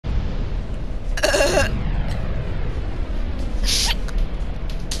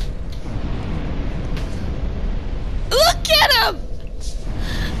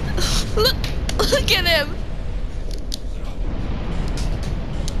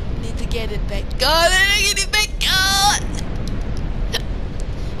get it back. God, I get it back. God.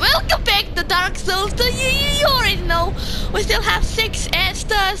 Welcome back to Dark Souls. So you already know. We still have 6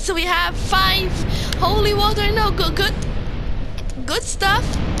 Estus. So we have 5 holy water. You know, good stuff.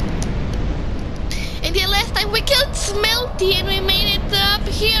 And the last time we killed Smelty and we made it up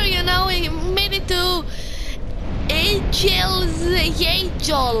here. You know, we made it to Agel's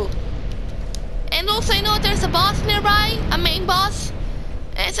Yajol. And also, you know, there's a boss nearby, a main boss.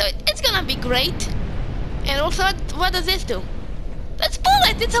 And so it's gonna be great. And also, what does this do? Let's pull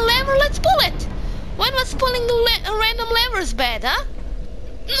it! It's a lever, let's pull it! When was pulling random levers bad, huh?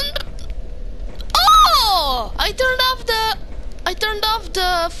 Oh! I turned off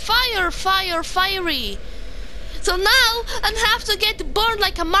the fiery. So now, I have to get burned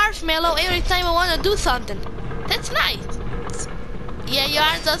like a marshmallow every time I wanna do something. That's nice. Yeah, you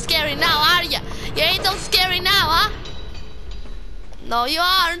aren't so scary now, are ya? You ain't so scary now, huh? No, you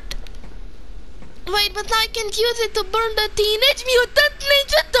aren't. Wait, but I can't use it to burn the Teenage Mutant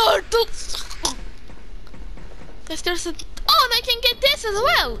Ninja Turtles. Cause there's a... Oh, and I can get this as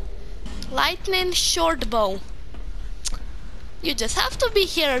well. Lightning short bow. You just have to be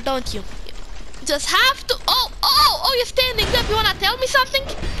here, don't you? You just have to... Oh, you're standing up. You wanna tell me something?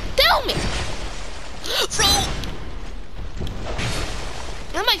 Tell me. Bro.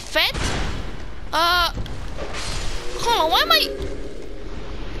 Am I fat? Hold on, why am I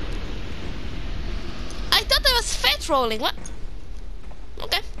thought I was fat rolling, what?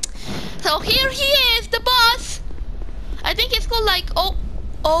 Okay. So here he is, the boss! I think it's called like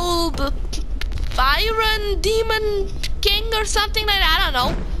Old Byron Demon King or something like that, I don't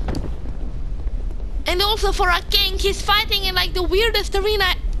know. And also for a king, he's fighting in like the weirdest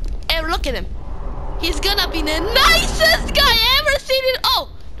arena ever. Look at him. He's gonna be the nicest guy ever seen in... Oh,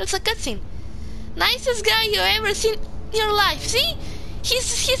 there's a cutscene. Nicest guy you ever seen in your life. See?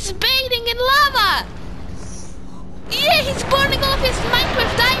 He's bathing in lava. Yeah, he's burning all of his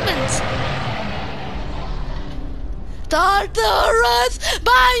Minecraft diamonds. Tartarus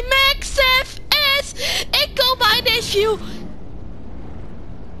by Max FS. Echo by Nephew.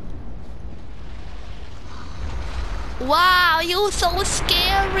 Wow, you're so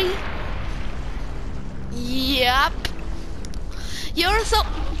scary. Yep. You're so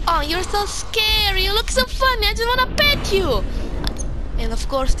scary. You look so funny. I just wanna pet you. And of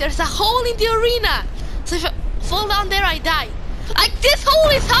course, there's a hole in the arena. So if I fall down there, I die. Like, this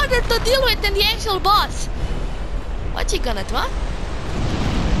hole is harder to deal with than the actual boss. What you gonna do, huh?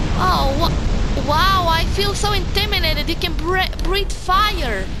 Oh, wow, I feel so intimidated. You can breathe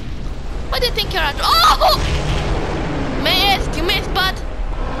fire. What do you think you're at? Oh! Missed, you missed, bud.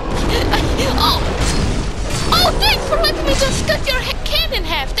 Oh, thanks for letting me just cut your head in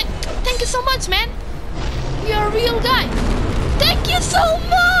half. Thank you so much, man. You're a real guy. Thank you so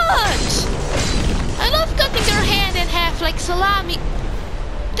much. I love cutting your head in half like salami.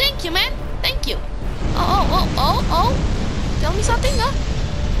 Thank you, man. Thank you. Oh. Tell me something, huh?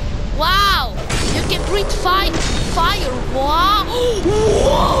 Wow. You can breathe fire. Wow.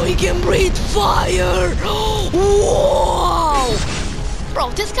 Whoa, you can breathe fire. Whoa.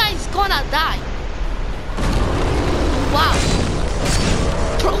 Bro, this guy is gonna die. Wow.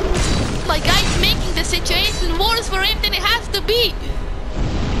 Bro, my guy's making the situation worse for him than it has to be.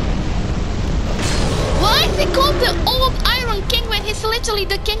 Why is he called the Old Iron King when he's literally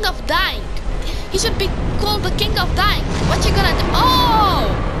the king of dying? He should be called the king of dying. What you gonna do? Oh!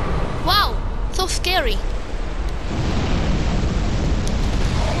 Wow, so scary.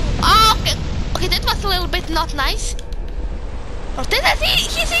 Oh, okay, that was a little bit not nice. Oh,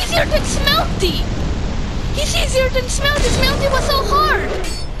 he's easier than Smelty. He's easier than Smelty. Smelty was so hard.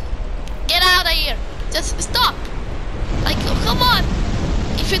 Get out of here. Just stop. Like, come on.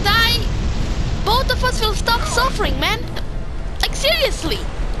 If you die, both of us will stop suffering, man. Like, seriously.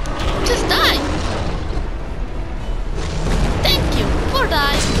 Just die. Thank you for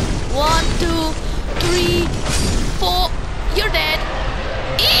dying. 1, 2, 3, 4. You're dead.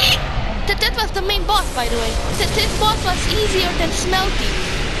 Eee! That was the main boss, by the way. This boss was easier than Smelty.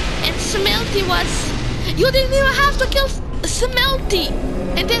 And Smelty was... You didn't even have to kill Smelty.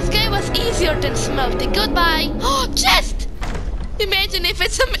 And this guy was easier than Smelty. Goodbye. Oh, chest! Imagine if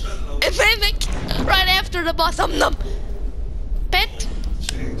it's a mimic right after the boss. Nom. Pet.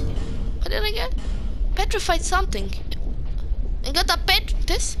 What did I get? Petrified something. I got a pet.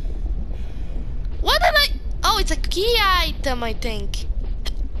 This? What did I... Oh, it's a key item, I think.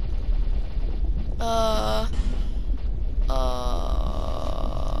 What?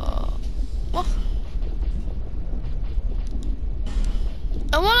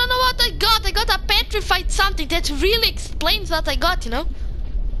 I wanna know what I got. I got a petrified something. That really explains what I got, you know?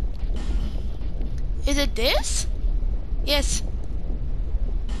 Is it this? Yes.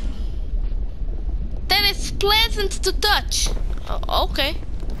 That is pleasant to touch. Oh, okay.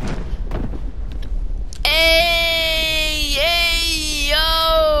 Hey, hey,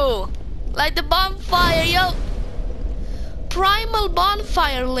 yo! Light the bonfire, yo! Primal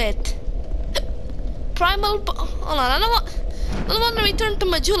bonfire lit. Hold on, I don't want to return to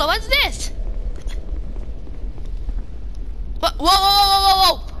Majula. What's this? What? Whoa, whoa, whoa, whoa,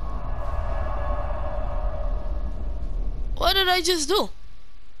 whoa! What did I just do?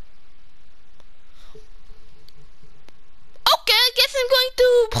 Okay, I guess I'm going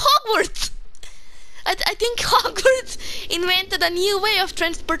to Hogwarts. I think Hogwarts invented a new way of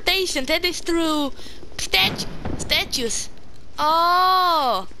transportation. That is through statues.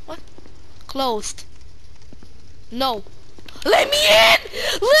 Oh, what? Closed. No. Let me in!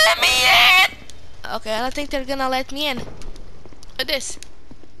 Let me in! Okay, I don't think they're gonna let me in. Look at this.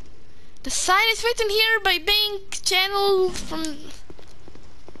 The sign is written here by being channeled from...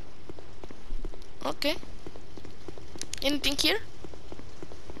 Okay. Anything here?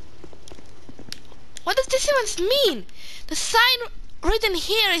 What does this even mean? The sign written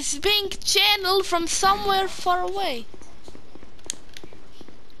here is being channeled from somewhere far away.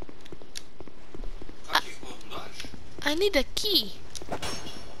 I need a key.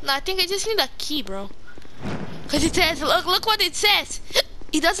 No, I think I just need a key, bro. Cause it says, look what it says.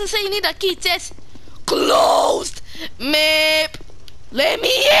 It doesn't say you need a key, it says closed map. Let me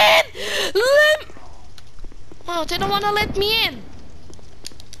in. Oh, they don't wanna let me in.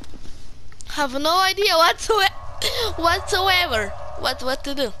 Have no idea whatsoever what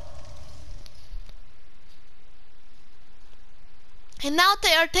to do. And now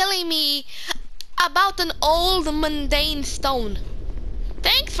they are telling me about an old mundane stone.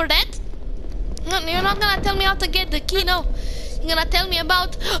 Thanks for that. No, you're not gonna tell me how to get the key, no. You're gonna tell me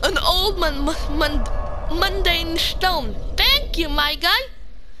about an old mundane stone. Thank you, my guy.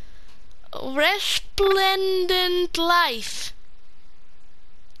 Resplendent life.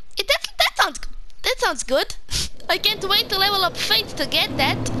 That sounds good. I can't wait to level up Faith to get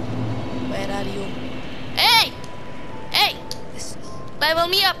that. Where are you? Hey! Hey! Level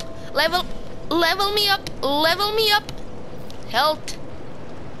me up. Level me up. Level me up. Health.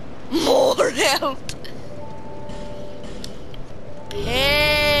 More health.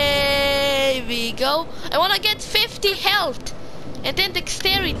 Here we go. I wanna get 50 health and then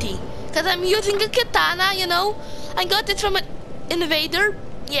dexterity, cause I'm using a katana, you know. I got it from an invader.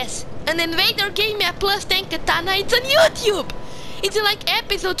 Yes, an invader gave me a plus 10 katana. It's on YouTube. It's in like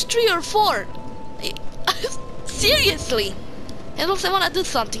episode 3 or 4. Seriously. And also I wanna do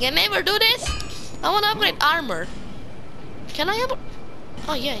something. I never do this. I wanna upgrade armor. Can I upgrade?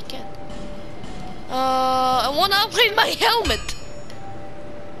 Oh yeah, I can. I wanna upgrade my helmet.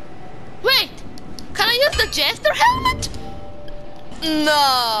 Wait, can I use the jester helmet?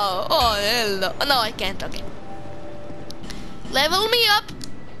 No. Oh hell no. No, I can't. Okay. Level me up.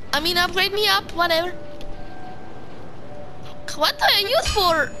 I mean, upgrade me up. Whatever. What do I use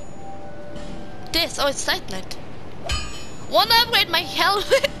for this? Oh, it's Sight Knight. Wanna upgrade my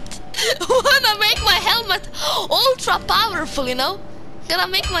helmet? Wanna make my helmet ultra powerful, you know? Gonna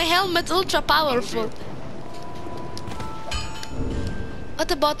make my helmet ultra powerful.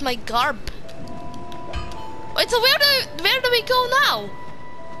 What about my garb? Wait, so where do we go now?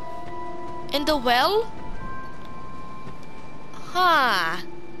 In the well? Huh.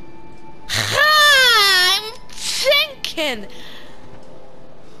 I'm thinking.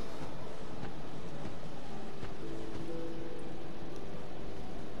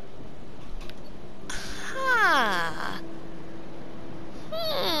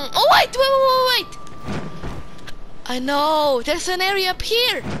 Oh wait. I know, there's an area up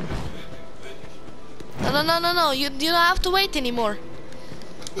here. No, you don't have to wait anymore.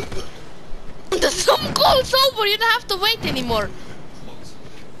 The Zoom call's over, you don't have to wait anymore.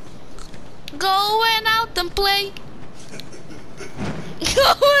 Going out and play.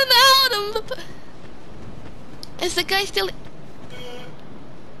 Going out and... Is the guy still...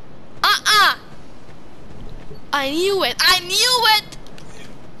 I knew it.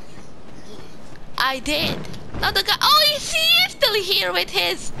 I did. Now the guy... Oh, he is still here with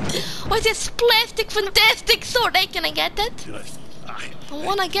his plastic fantastic sword. Hey, can I get that? I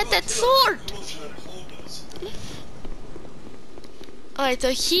wanna get that sword. Alright, so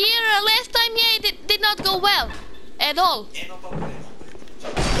here last time, yeah, it did not go well at all.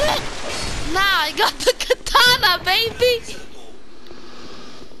 Now I got the katana, baby.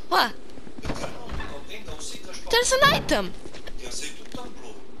 What? There's an item.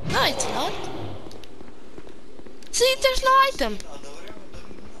 No, it's not. See, there's no item.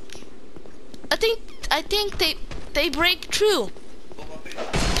 I think I think they break through.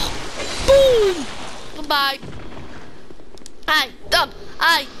 Boom! Goodbye. Item.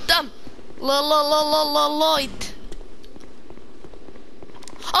 Lloyd.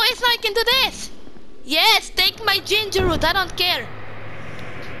 Oh, it's not into this. Yes, take my ginger root. I don't care.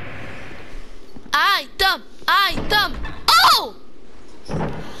 Item. Oh!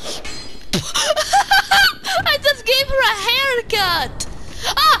 I just gave her a haircut.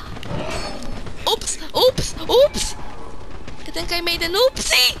 Ah! Oops. I think I made an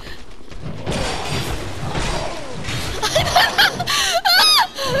oopsie.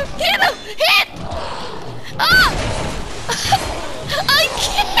 Hit him! Hit! Ah! I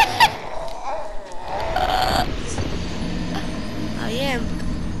can't! I am.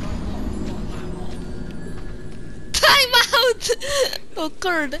 Time out!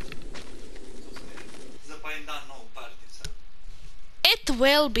 Occurred. It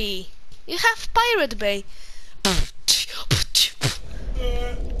will be. You have Pirate Bay.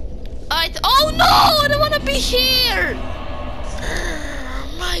 Oh no! I don't want to be here!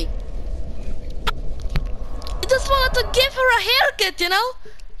 I just wanted to give her a haircut, you know?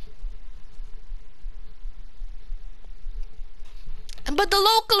 But the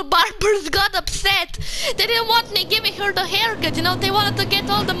local barbers got upset. They didn't want me giving her the haircut, you know? They wanted to get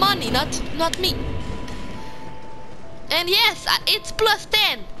all the money, not me. And yes, it's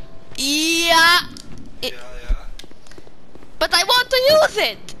 +10. Yeah. But I want to use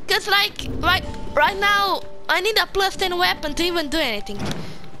it. Cause like, right now, I need a +10 weapon to even do anything.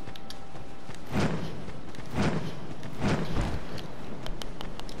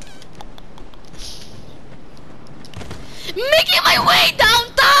 Making my way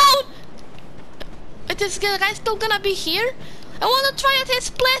downtown! Is this guy still gonna be here? I wanna try out his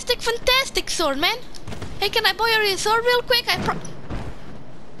plastic fantastic sword, man. Hey, can I borrow your sword real quick? I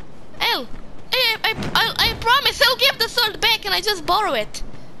promise I'll give the sword back and I just borrow it.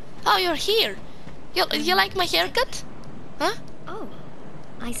 Oh, you're here. You like my haircut? Huh? Oh,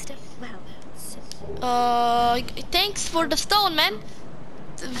 I still, well, so... Thanks for the stone, man.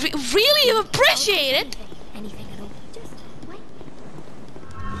 Really appreciate it. Anything at all. Just wait.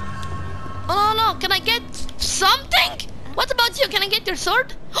 Oh, no, can I get something? What about you? Can I get your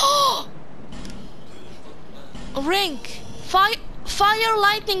sword? Oh! Ring. Fire,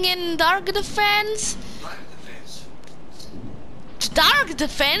 lightning, and dark defense. Dark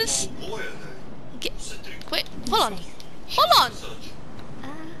defense? Wait, hold on.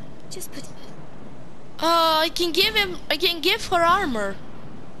 Just put... I can give her armor.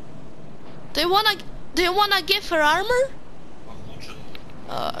 Do you wanna give her armor?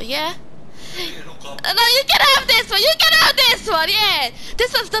 Yeah. No, you can have this one, yeah.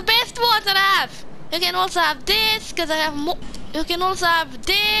 This is the best one that I have. You can also have this, cause I have more. You can also have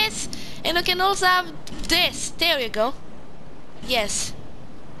this, and you can also have this. There you go. Yes.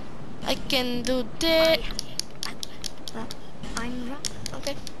 I can do this. I'm wrong.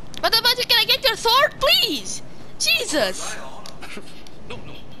 Okay. What about you? Can I get your sword, please? Jesus.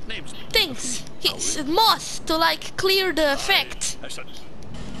 Thanks. He's moss to like clear the effect.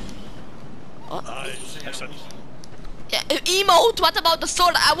 Oh. Yeah, emote. What about the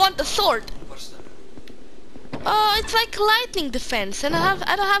sword? I want the sword. Oh, it's like lightning defense, and I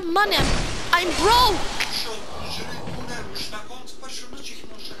don't have money. I'm broke.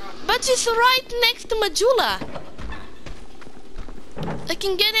 But she's right next to Majula. I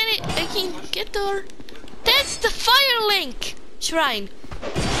can get her. That's the Firelink shrine.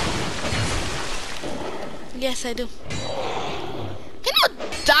 Yes, I do. Can you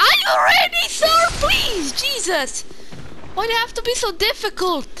die already, sir? Please, Jesus. Why do you have to be so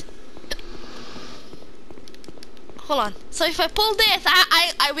difficult? Hold on. So if I pull this,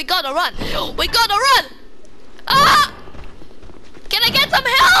 we gotta run. We gotta run. Ah! Can I get some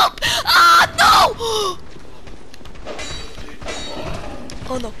help? Ah, no!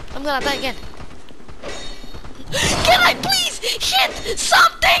 Oh no, I'm gonna die again. Can I please hit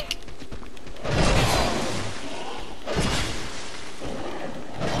something?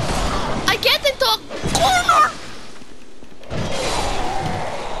 I get into a corner.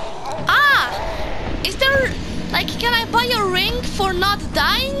 Ah, is there, like, can I buy a ring for not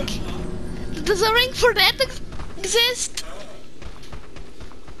dying? Does a ring for that exist?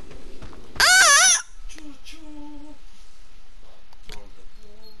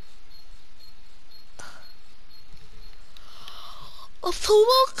 Of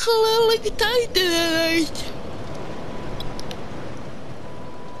gemakkelijk tijd eruit.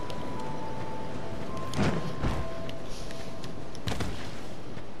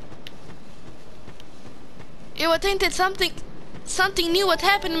 You would think that something something new would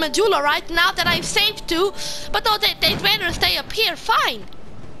happen in Majula right now that I've saved to. But no, they'd rather stay up here. Fine.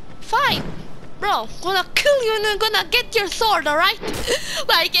 Fine. Bro, gonna kill you and I'm gonna get your sword, alright?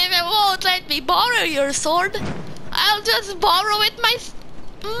 Like, if it won't let me borrow your sword, I'll just borrow it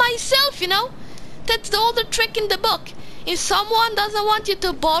myself, you know? That's the older trick in the book. If someone doesn't want you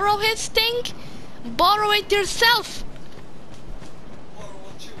to borrow his thing, borrow it yourself.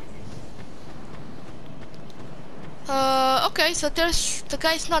 Okay, so the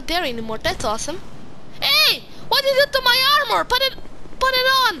guy's not there anymore. That's awesome. Hey, what did you do to my armor? Put it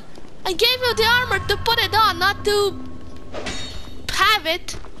on. I gave you the armor to put it on, not to have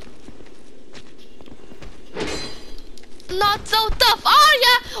it. Not so tough, are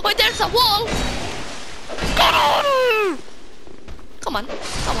ya? Wait, there's a wall. Come on,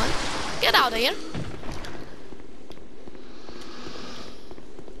 get out of here.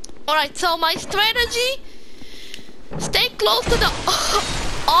 Alright, so my strategy, stay close to the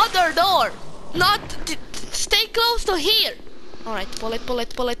other door, not stay close to here. Alright, pull it.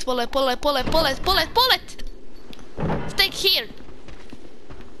 Stay here.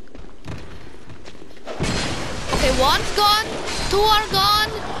 Okay, one's gone, two are gone.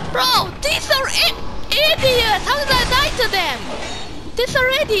 Bro, these are idiots! How did I die to them? These are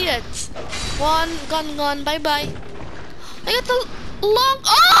idiots. One, gone, bye-bye. I got a long...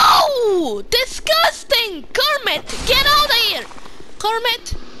 Oh! Disgusting! Kermit, get out of here!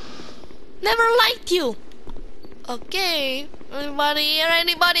 Kermit, never liked you. Okay, anybody here?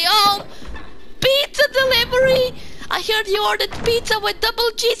 Anybody home? Pizza delivery! I heard you ordered pizza with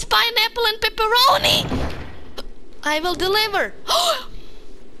double cheese, pineapple, and pepperoni. I will deliver.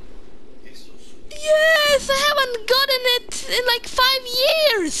 Yes, I haven't gotten it in like 5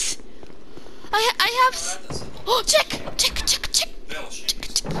 years. I have. Oh, check.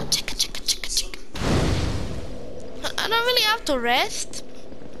 I don't really have to rest.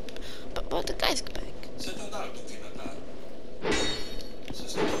 But the guy's back.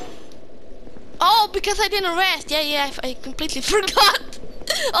 Oh, because I didn't rest. Yeah, I completely forgot.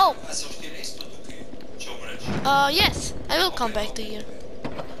 Oh. Yes, I will come back to you.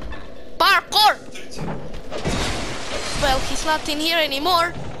 Parkour! Well, he's not in here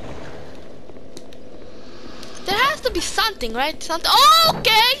anymore. There has to be something, right? Oh,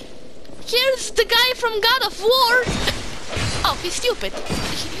 okay! Here's the guy from God of War. Oh, he's stupid.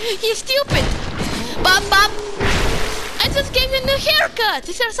 He's stupid. Bop. I just gave you a new haircut.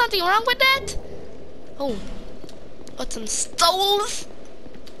 Is there something wrong with that? Oh, got some stoles.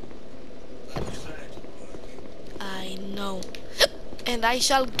 I know. And I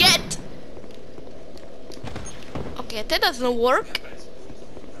shall get. Okay, that doesn't work.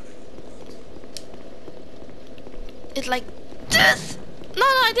 It's like this. No,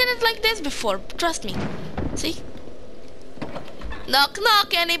 I did it like this before. Trust me. See? Knock,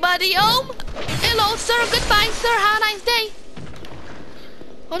 anybody home? Hello, sir. Goodbye, sir. Have a nice day.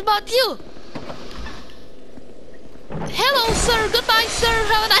 What about you? Hello, sir. Goodbye, sir.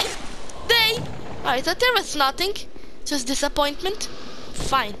 Have a nice day. Alright, so there was nothing. Just disappointment.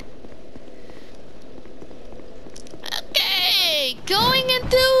 Fine. Okay, going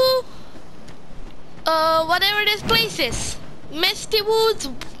into whatever this place is. Misty Woods,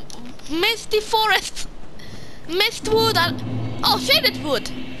 Misty Forest, Mistwood. Oh, Shaded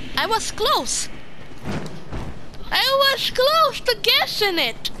Wood. I was close. I was close to guessing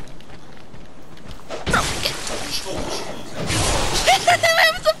it. Bro, get.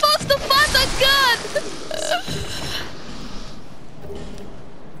 I'm supposed to find a gun.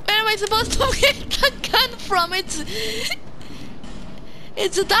 Where am I supposed to get the gun from?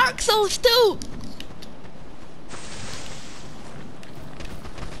 It's a Dark Souls 2.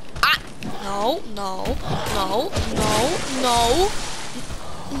 No.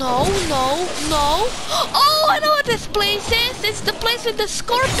 Oh, I know what this place is. It's the place with the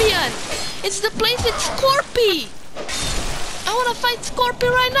scorpion. It's the place with Scorpy. I want to fight Scorpy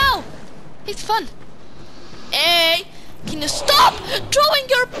right now. It's fun. Hey, can you stop throwing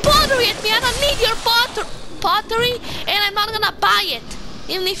your pottery at me? I don't need your pottery, and I'm not gonna buy it.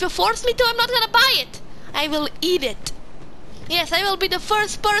 Even if you force me to, I'm not gonna buy it. I will eat it. Yes, I will be the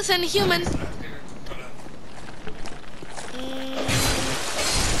first person human.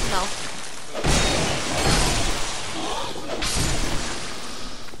 No.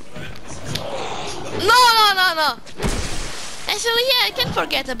 No. Actually, yeah, I can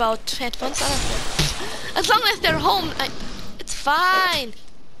forget about headphones. I don't care. As long as they're home, it's fine.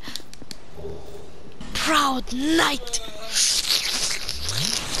 Proud knight.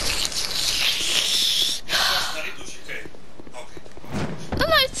 No,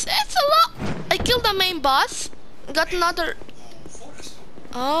 it's a lot. I killed the main boss. Got another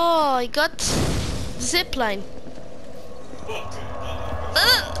Oh, I got zipline.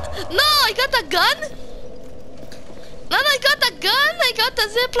 No, I got a gun. No, I got a gun. I got a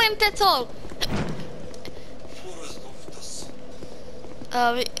zipline. That's all.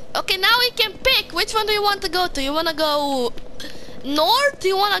 Okay, now we can pick. Which one do you want to go to? You wanna go north? Do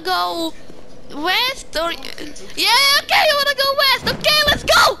you wanna go west? Or yeah, okay, you wanna go west? Okay, let's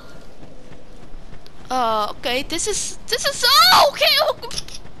go. Okay, this is okay.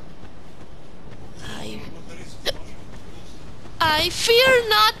 I fear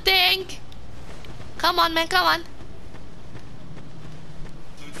nothing. Come on, man, come on.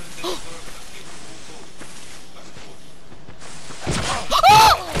 Oh,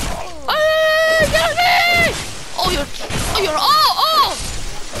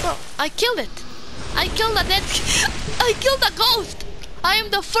 I killed it. I killed a dead. I killed a ghost. I am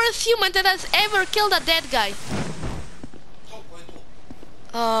the first human that has ever killed a dead guy.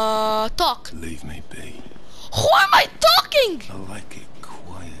 Talk. Leave me be. Who am I talking? I like it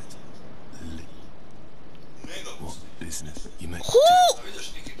quiet. What business you make? Who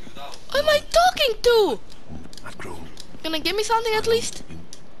am I talking to? I'd grow. Gonna give me something at least?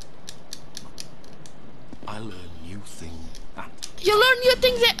 I learn new things. You learn new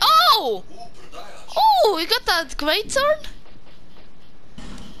things that. Oh! Oh, you got that great sword?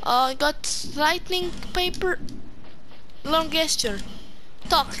 I got lightning paper. Long gesture.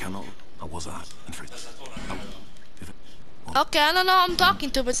 Talk. I cannot. I was at. Okay, I don't know who I'm talking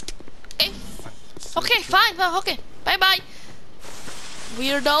to, but. Okay, okay, fine. Well, okay. Bye bye.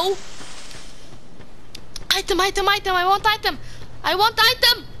 Weirdo. Item, item, item. I want item. I want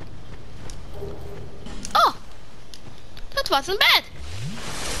item. Oh, that wasn't bad.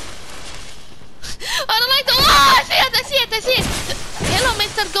 I don't like the. Oh, I see it. I see it. I see it. Hello,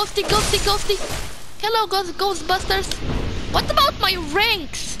 Mr. Ghosty, Ghosty, Ghosty. Hello, Ghostbusters. What about my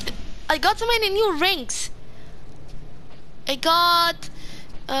ranks? I got so many new ranks. I got.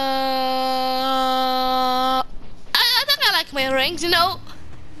 I think I like my ranks. You know.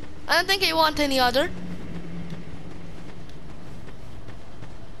 I don't think I want any other.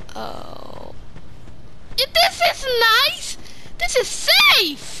 Oh. This is nice. This is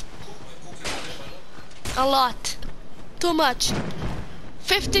safe. A lot. Too much.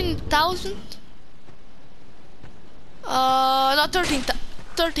 15,000. No,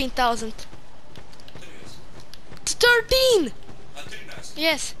 13,000. 13.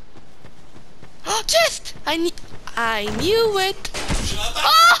 Yes. Oh, chest. I knew it.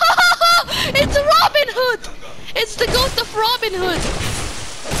 Oh, it's Robin Hood. It's the ghost of Robin Hood.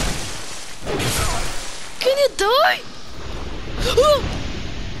 Can you die? Oh!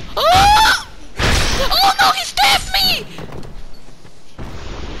 Oh! Oh no, he stabbed me!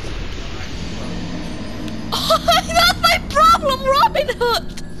 Oh, not my problem, Robin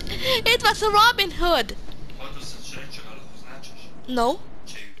Hood! It was Robin Hood. No.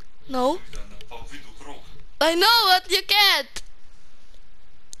 No. I know, but you can't.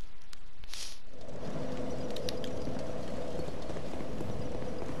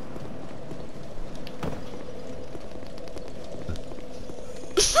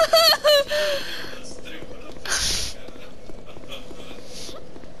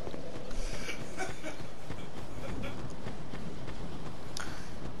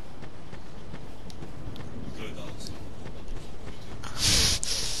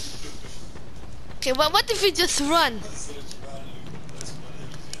 Okay, well, what if we just run?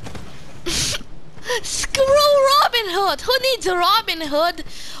 Screw Robin Hood! Who needs a Robin Hood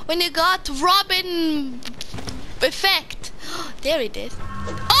when you got Robin effect? There it is.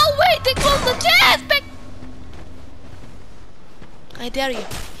 Oh wait, they closed the chest back! I dare you.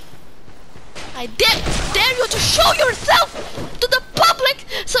 I dare you to show yourself to the public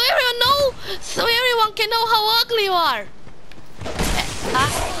so everyone can know how ugly you are.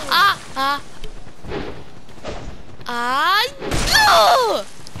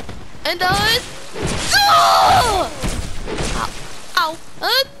 And ow,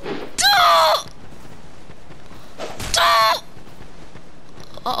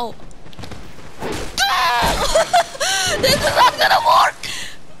 uh-oh. This is not gonna work.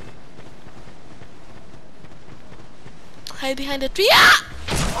 Hide behind the tree. Ah!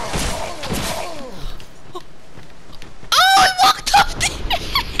 Oh, I walked off the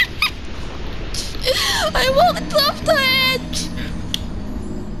edge. I walked off the edge.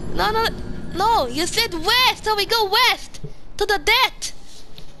 No, you said west, so we go west to the death.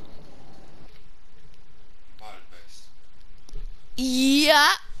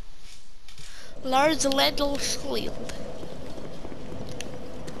 Yeah. Large little shield.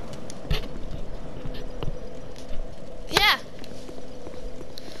 Yeah.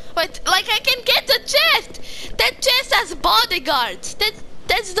 but like I can get the chest. That chest has bodyguards.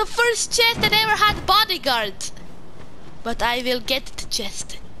 That's the first chest that ever had bodyguards. But I will get the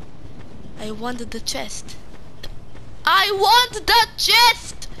chest. I want the chest. I want the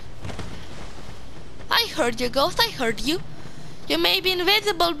chest. I heard you, Ghost. I heard you. You may be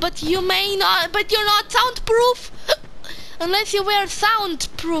invisible, but you may not. But you're not soundproof, unless you wear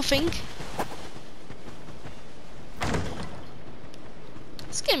soundproofing.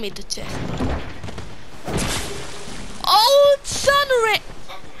 Just give me the chest. Oh, sunray.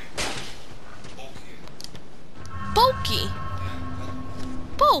 Pokey.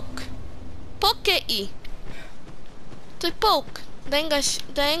 Poke. Pokei. To je poke.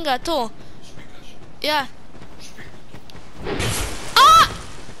 Da enga to. Ja.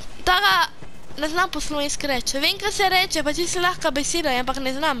 Da ga ne znam po slovenski reči. Vem, kaj se reče, pa čisto lahka beseda, ampak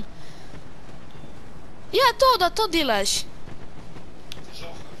ne znam. Ja, to, da to delaš.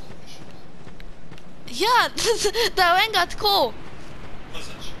 Ja, da enga tako.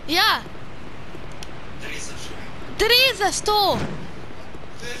 Ja. Drezaš to.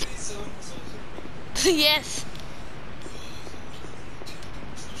 Yes.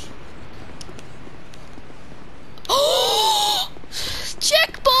 Oh!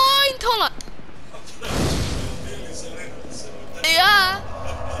 Checkpoint! Hold on. Ja,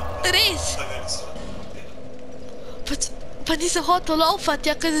 res. Pa nisem hotel laufati,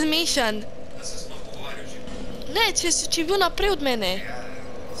 ja, kaj zmešan. Ne, če bil naprej od mene.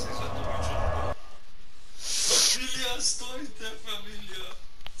 Familia, stojite, familia.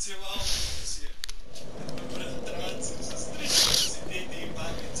 Cela si je. Bratranci, sestrični, si dedi in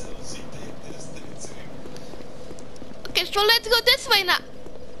babice, vsi tete, strici. Okay, so let's go this way now.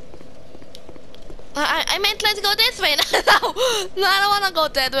 I meant let's go this way now. No, I don't wanna go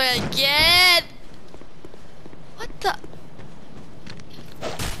that way again. What the?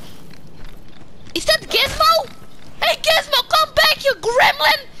 Is that Gizmo? Hey Gizmo, come back, you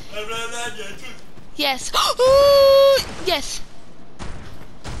gremlin! Yes. Yes.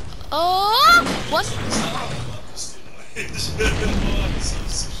 Oh, what?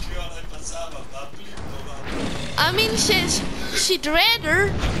 I mean, she'd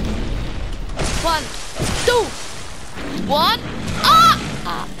rather. 1, 2, 1.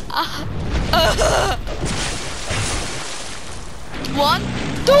 One,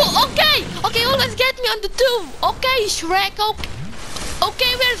 two. Okay, always get me on the 2. Okay, Shrek.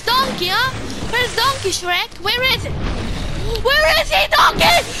 Okay, where's Donkey, huh? Where's Donkey, Shrek? Where is it? Where is he,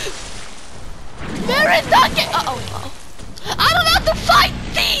 Donkey? Where is Donkey? Uh-oh. I don't know how to fight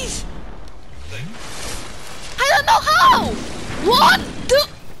these. I don't know how. 1, 2.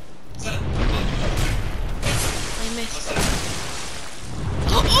 I missed.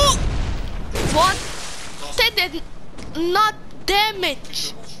 Oh! 1. That did not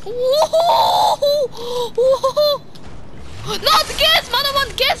damage. Woohoo! Not Gizmo! I don't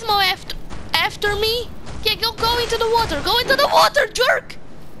want Gizmo after me. Yeah, go into the water. Go into the water, jerk!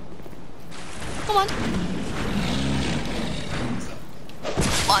 Come on.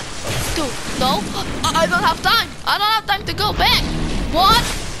 1, 2. No, I don't have time. I don't have time to go back. 1,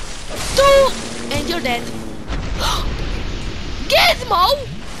 2, and you're dead. Gizmo!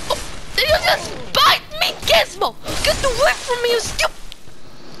 Did you just bite me, Gizmo? Get away from me, you stupid!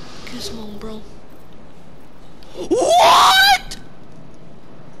 Gizmo, bro. What?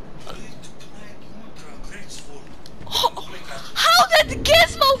 How did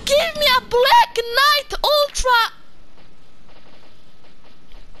Gizmo give me a Black Knight Ultra?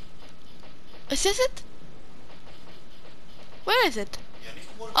 Is this it? Where is it?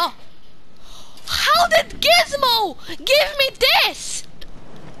 Oh. How did Gizmo give me this?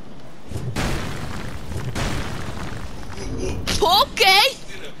 Okay.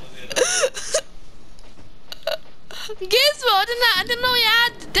 Gizmo, I didn't know you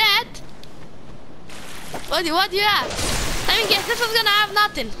had that. What do you have? I mean, guess this one's gonna have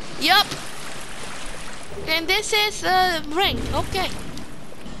nothing. Yup. And this is a ring. Okay.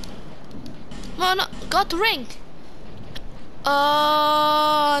 No, got ring. No,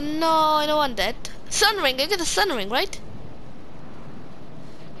 I don't want that. Sun ring. I get a sun ring, right?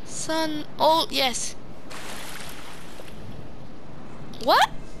 Sun. Oh, yes. What?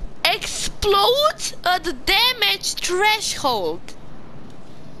 Explodes at the damage threshold.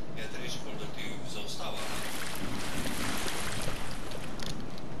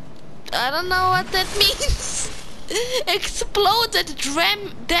 I don't know what that means. Explodes at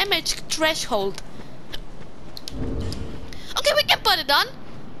damage threshold. Okay, we can put it on.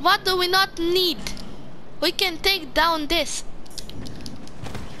 What do we not need? We can take down this.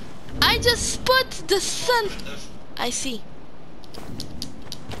 I just put the sun. I see.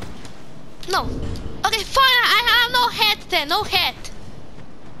 No. Okay, fine. I have no hat then. No hat.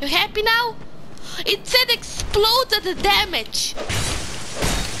 You happy now? It said exploded damage.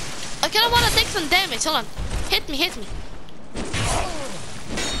 Okay, I wanna take some damage. Hold on. Hit me, hit me.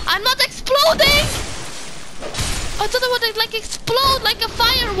 I'm not exploding! I thought I would like explode like a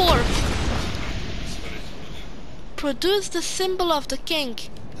firework. Produce the symbol of the king.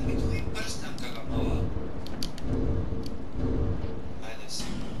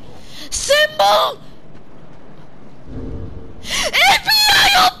 Symbol! FBI,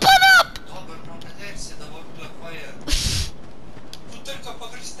 open up!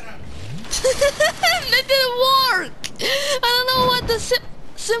 That didn't work! I don't know what the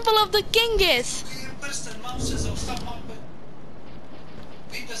symbol of the king is.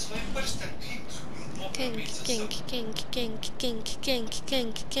 King, king, king, king, king, king,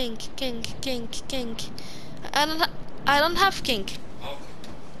 king, king, king, king, king. I don't have king.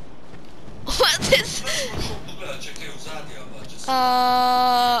 What is?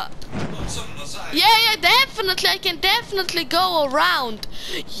 Yeah, definitely. I can definitely go around.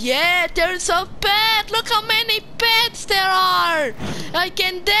 Yeah, there's a pet. Look how many pets there are. I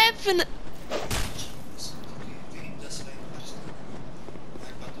can definitely.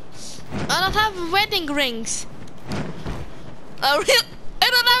 I don't have wedding rings. I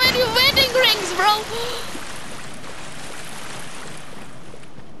don't have any wedding rings, bro.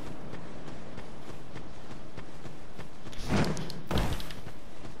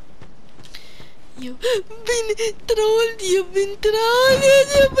 You've been trolled, you've been trolled,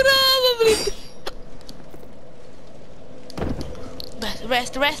 you probably...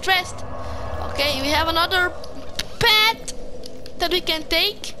 Rest. Okay, we have another pet that we can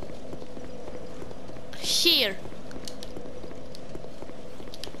take. Here.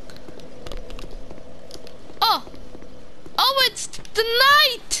 Oh, it's the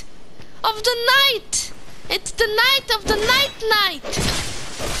night of the night. It's the night of the night.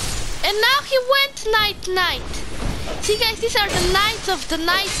 And now he went night. See guys, these are the nights of the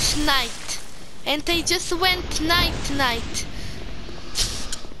night. And they just went night.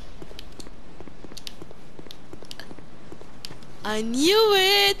 I knew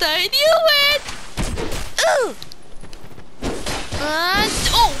it.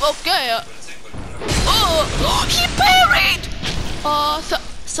 Oh, okay. Oh, he parried.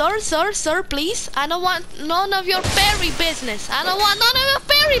 Sir, please. I don't want none of your parry business.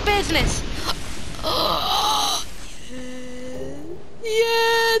 Oh,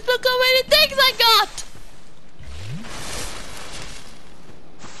 yes, look how many things I got.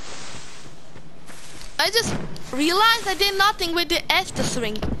 I just realized I did nothing with the Estus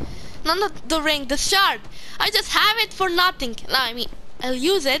ring. No, not the ring, the shard. I just have it for nothing. No, I mean, I'll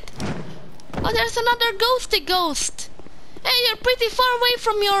use it. Oh, there's another ghosty ghost. Hey, you're pretty far away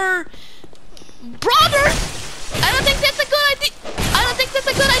from your brother. I don't think that's a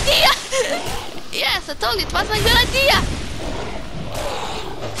good idea. Yes, I told you it wasn't a good idea.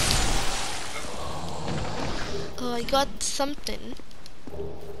 Oh, I got something.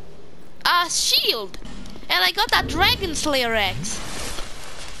 A shield. And I got that Dragon Slayer axe.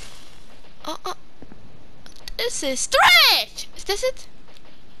 This is trash. Is this it?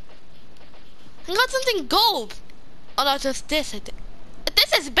 I got something gold. Oh no, just this.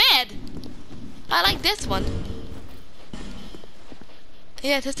 This is bad. I like this one.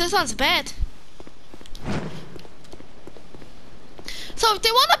 Yeah, this one's bad. So if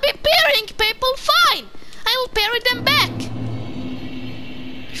they wanna be parrying people, fine. I will parry them back.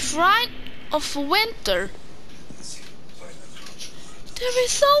 Shrine of Winter. There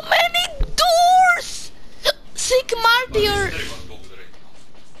is so many doors. Seek Martyr.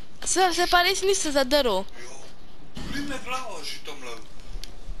 Se pare și ni se zadără.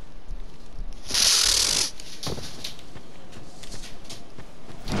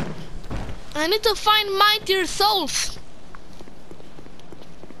 I need to find mightier souls.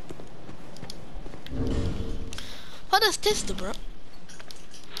 What does this do, bro?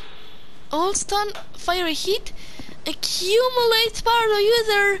 All stun, fiery heat, accumulates power the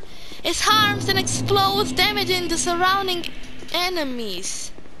user is harmed and explodes, damaging the surrounding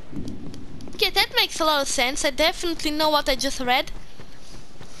enemies. Okay, that makes a lot of sense. I definitely know what I just read.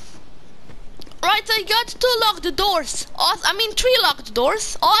 Right, I got 2 locked doors. I mean 3 locked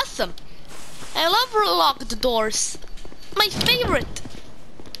doors. Awesome. I love locked doors. My favorite.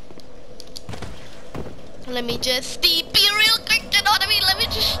 Let me just TP real quick, you know what I mean? Let me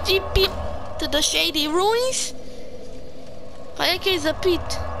just TP to the Shady Ruins. Какая за пит?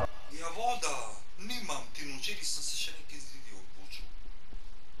 Я вода, немам, ти научили съм се шене кез видео почу.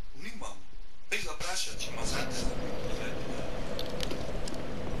 Немам. Бега праша, че мазате за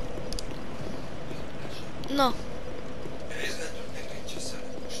No. E izgledam nekaj časa ne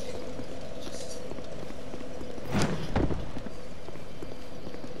poštiva.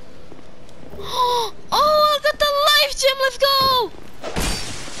 Oh, I got the life gem. Let's go.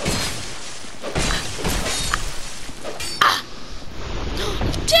 Ah.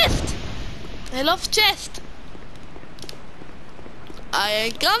 Chest. I love chest. I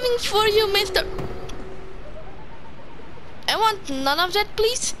am coming for you, mister. I want none of that,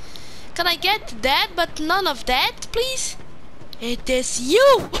 please. Can I get that, but none of that, please? It is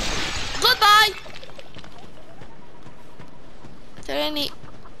you. Goodbye. Is there any...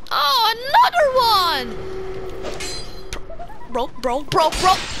 Oh, another one! Bro.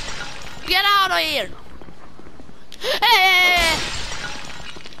 Get out of here! Hey!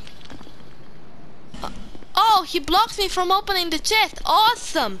 Oh, he blocks me from opening the chest.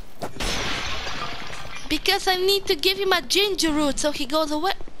 Awesome! Because I need to give him a ginger root so he goes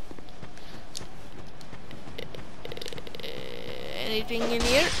away. Anything in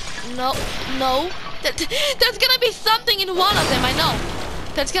here? No. There's gonna be something in one of them, I know.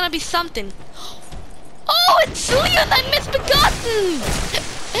 There's gonna be something. Oh, it's Leonine Misbegotten!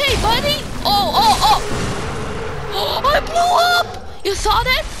 Hey, buddy! Oh! I blew up! You saw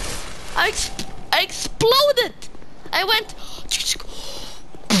that? I exploded! I went...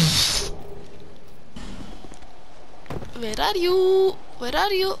 Where are you?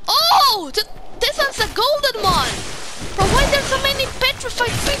 Oh! This one's a golden one! But why there's so many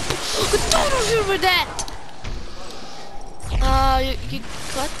petrified people? Don't over that! You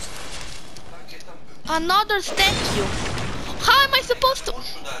got another statue. How am I supposed to?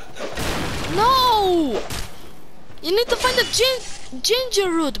 No! You need to find a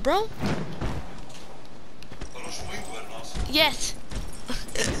ginger root, bro. Yes.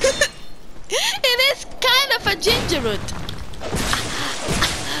 It is kind of a ginger root.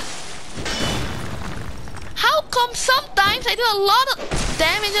 How come sometimes I do a lot of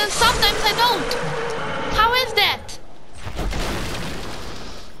damage and sometimes I don't? How is that?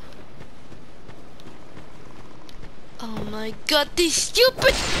 Oh my god, this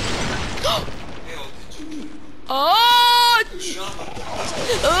stupid... Oh!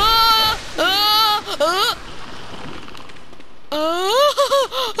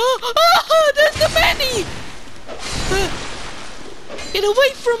 There's so many! Get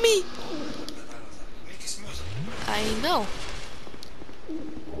away from me! I know.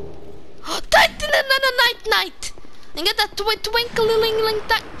 Night! And get that twinkling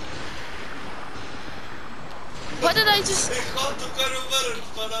that. What did I just...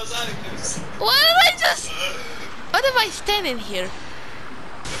 What am I standing here?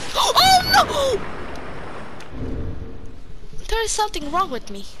 Oh no! There is something wrong with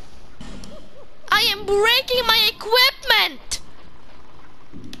me. I am breaking my equipment!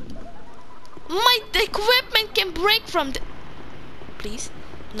 My equipment can break from the... Please?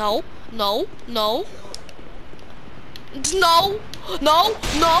 No.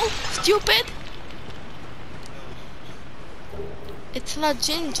 Stupid! It's not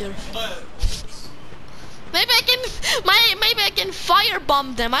ginger. Maybe I can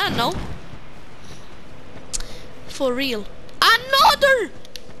firebomb them. I don't know. For real. Another!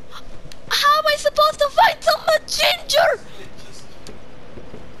 How am I supposed to find so much ginger?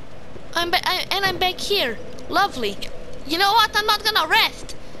 I'm back here. Lovely. You know what? I'm not gonna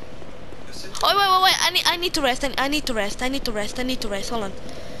rest. Oh wait. I need to rest. I need to rest. Hold on.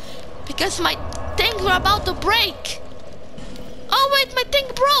 Because my things are about to break. Oh wait, my thing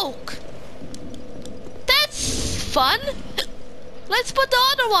broke. That's fun. Let's put the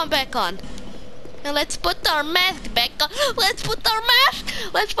other one back on. And let's put our mask back on. Let's put our mask.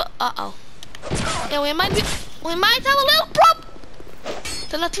 Uh-oh. Yeah, we might have a little problem.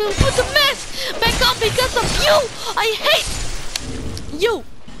 So let's put the mask back on because of you. I hate you.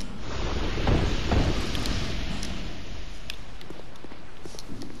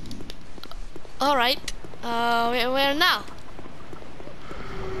 All right. Where now?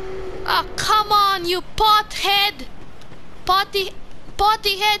 Oh, come on, you pothead! Potty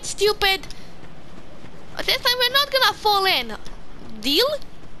head, stupid! This time we're not gonna fall in. Deal?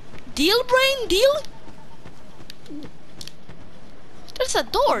 Deal, brain? Deal? There's a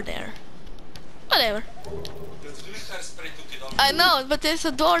door there. Whatever. I know, but there's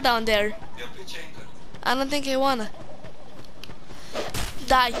a door down there. I don't think I wanna.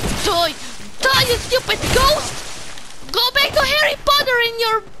 Die, you stupid ghost! Go back to Harry Potter in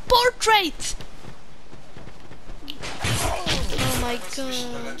your portrait! Oh my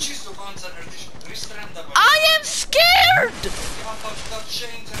god. I am scared!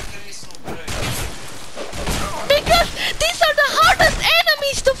 Because these are the hardest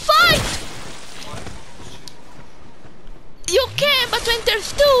enemies to fight!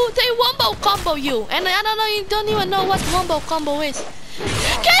 wombo combo you, and I don't know, you don't even know what wombo combo is.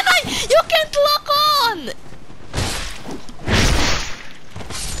 Can I? You can't lock on.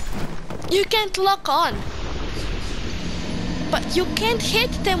 You can't lock on. But you can't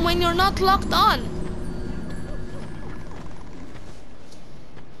hit them when you're not locked on.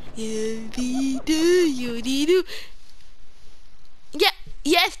 Yeah,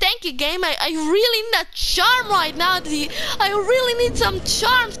 yes, thank you, game. I really need a charm right now. I really need some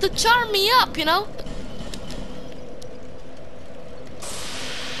charms to charm me up, you know?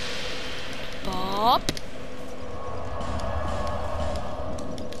 Pop.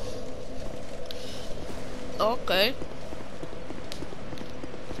 Okay.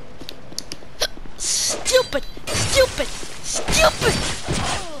 Stupid! Stupid! Stupid!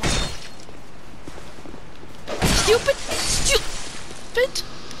 Stupid! Stupid!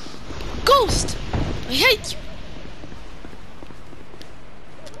 Ghost! I hate you!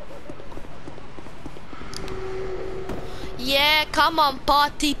 Yeah, come on,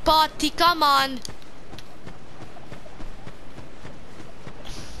 Potty, come on!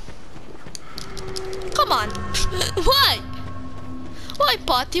 Come on! Why? Why,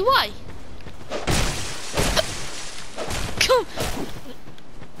 Potty, why? Come!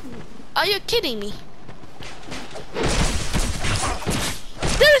 Are you kidding me?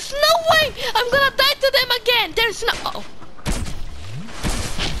 There's no way I'm gonna die to them again! There's no... Uh-oh.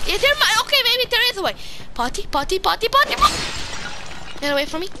 Yeah, there might... Okay, maybe there is a way. Potty! Get away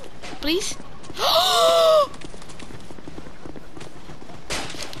from me, please.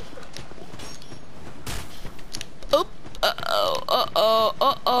 Oop. Uh-oh.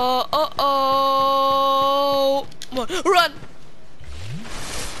 Run!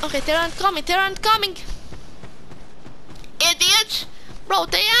 Okay, they're coming. Idiots! Bro,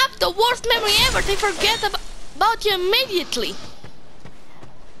 they have the worst memory ever. They forget about you immediately.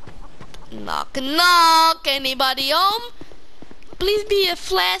 Knock, knock. Anybody home? Please be a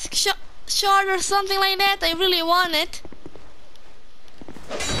flask shard or something like that. I really want it.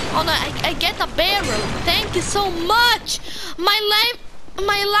 Oh no, I get a barrel. Thank you so much. My life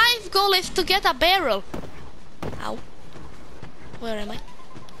goal is to get a barrel. Ow. Where am I?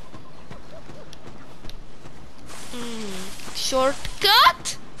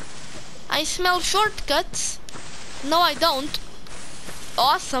 Shortcut? I smell shortcuts. No, I don't.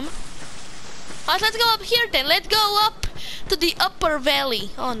 Awesome. Alright, let's go up here then. Let's go up to the upper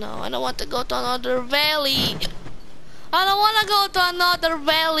valley. Oh no, I don't want to go to another valley. I don't want to go to another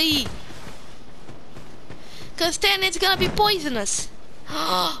valley. Cause then it's gonna be poisonous.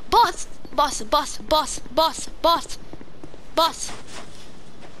 Boss.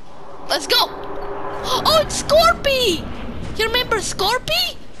 Let's go. Oh, it's Scorpy. You remember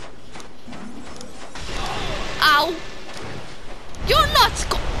Scorpy? Ow. You're not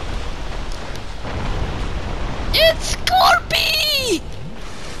It's Scorpy!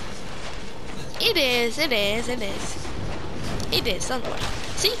 It is, don't worry.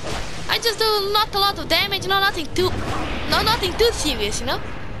 See? I just do not a lot of damage, nothing too serious, you know?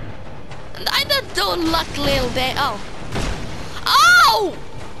 And I don't do luck little day. Oh. Ow!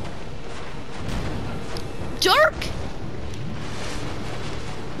 Jerk!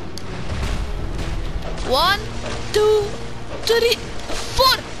 1, 2, 3,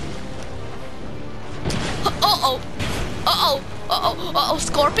 4.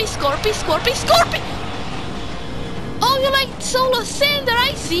 Scorpy. Oh, you like Solo Cinder,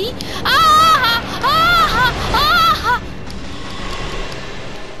 I see.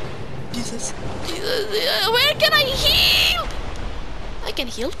 Jesus. Where can I heal? I can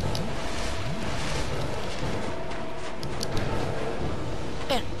heal.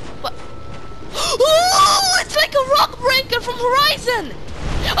 Where? What? Oh, it's like a rock breaker from Horizon.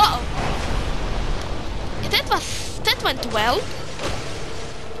 Uh-oh. That went well.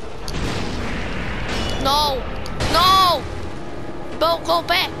 No. Go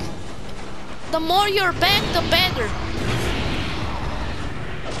back. The more you're back, the better.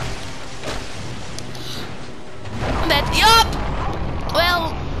 Yup.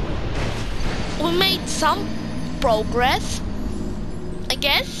 Well, we made some progress, I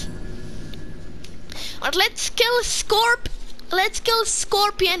guess. Alright, let's kill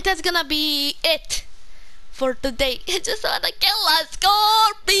Scorpion. That's gonna be it for today. I just wanna kill a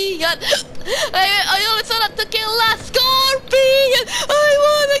Scorpion. I always wanted to kill a Scorpion. I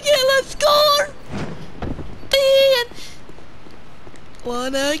wanna kill a Scorpion.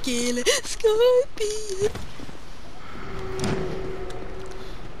 Wanna kill a Scorpion.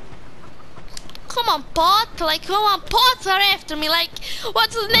 Come on, Pot. Come on, Pots are after me.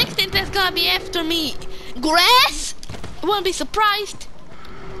 What's the next thing that's gonna be after me? Grass? Won't be surprised.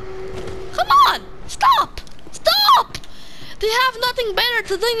 Come on! Stop! Stop! Do you have nothing better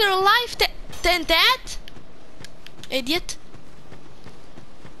to do in your life than that? Idiot.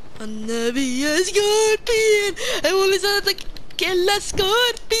 Anna be a scorpion. I always wanted to kill a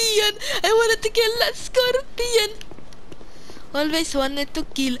scorpion. I wanted to kill a scorpion. Always wanted to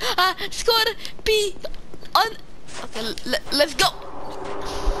kill a scorpion. Okay, let's go.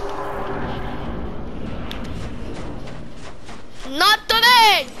 Not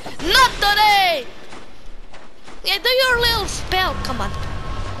today! Not today! Yeah, do your little spell. Come on.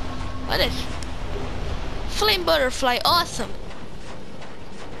 What is? Flame butterfly. Awesome.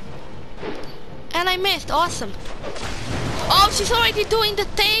 And I missed. Awesome. Oh, she's already doing the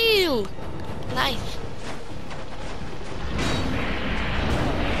tail. Nice.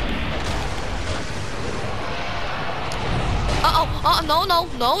 Uh-oh. Oh, no, no,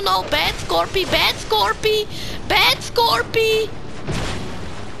 no, no. Bad Scorpy. Bad Scorpy. Bad Scorpy.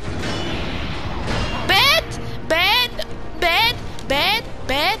 Bad, bad, bad, bad,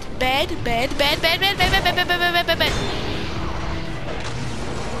 bad, bad, bad, bad, bad, bad, bad, bad, bad, bad, bad, bad, bad.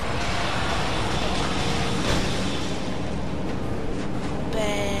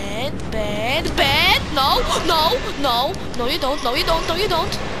 Bad, bad, bad. No, no, no, no, you don't. No, you don't. No, you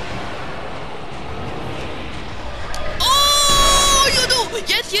don't. Oh, you do.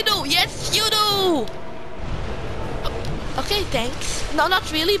 Yes, you do. Yes, you do. Okay, thanks. No,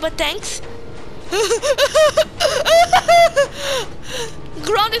 not really, but thanks.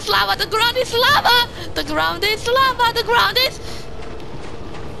 Ground is lava. The ground is lava. The ground is lava. The ground is.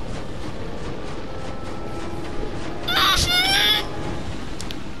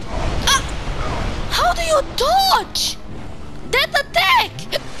 How do you dodge that attack?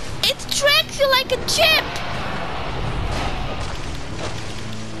 It tracks you like a chip.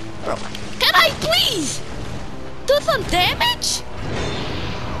 Bro, can I please do some damage?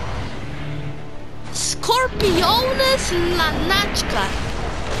 Scorpionus Lanachka.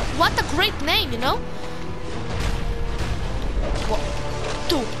 What a great name, you know? 1,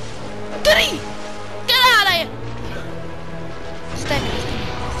 2, 3. Get out of here. Stay.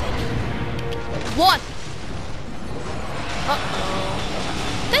 1.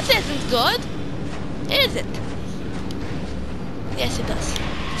 Uh-oh. This isn't good, is it? Yes, it does.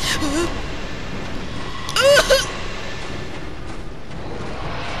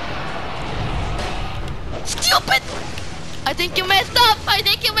 Stupid! I think you messed up. I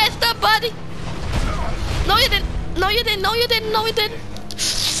think you messed up, buddy. No, you didn't. No, you didn't. No, you didn't. No, you didn't.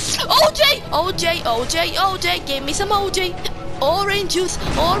 OJ! OJ, OJ, OJ. Give me some OJ. Orange juice.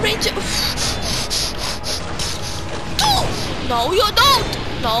 Orange juice. No, you don't.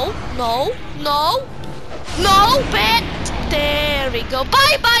 No, no, no. No, bet. There we go.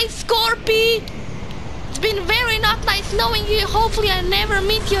 Bye-bye, Scorpy. It's been very not nice knowing you. Hopefully I never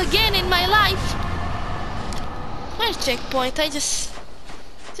meet you again in my life. Where's checkpoint? I just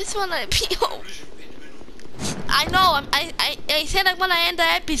wanna be home. I know. I said I'm gonna end the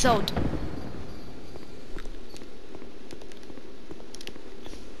episode.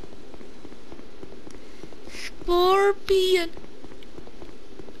 Scorpion.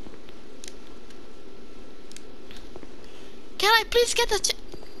 Can I please get a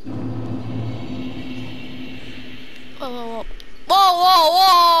Whoa, whoa,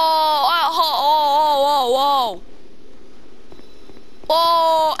 whoa. Whoa, whoa, whoa.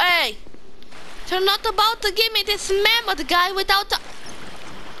 Oh, hey. You're not about to give me this mammoth guy without a...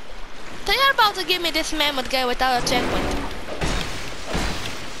 You're about to give me this mammoth guy without a checkpoint.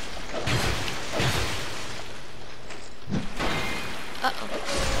 Uh-oh.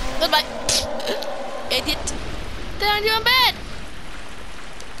 Goodbye. Idiot. They aren't even bad.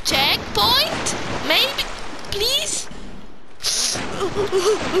 Checkpoint? Maybe? Please?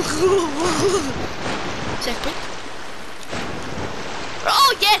 Checkpoint?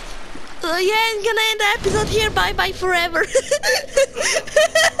 Oh, yes! Yeah, I'm gonna end the episode here. Bye-bye forever.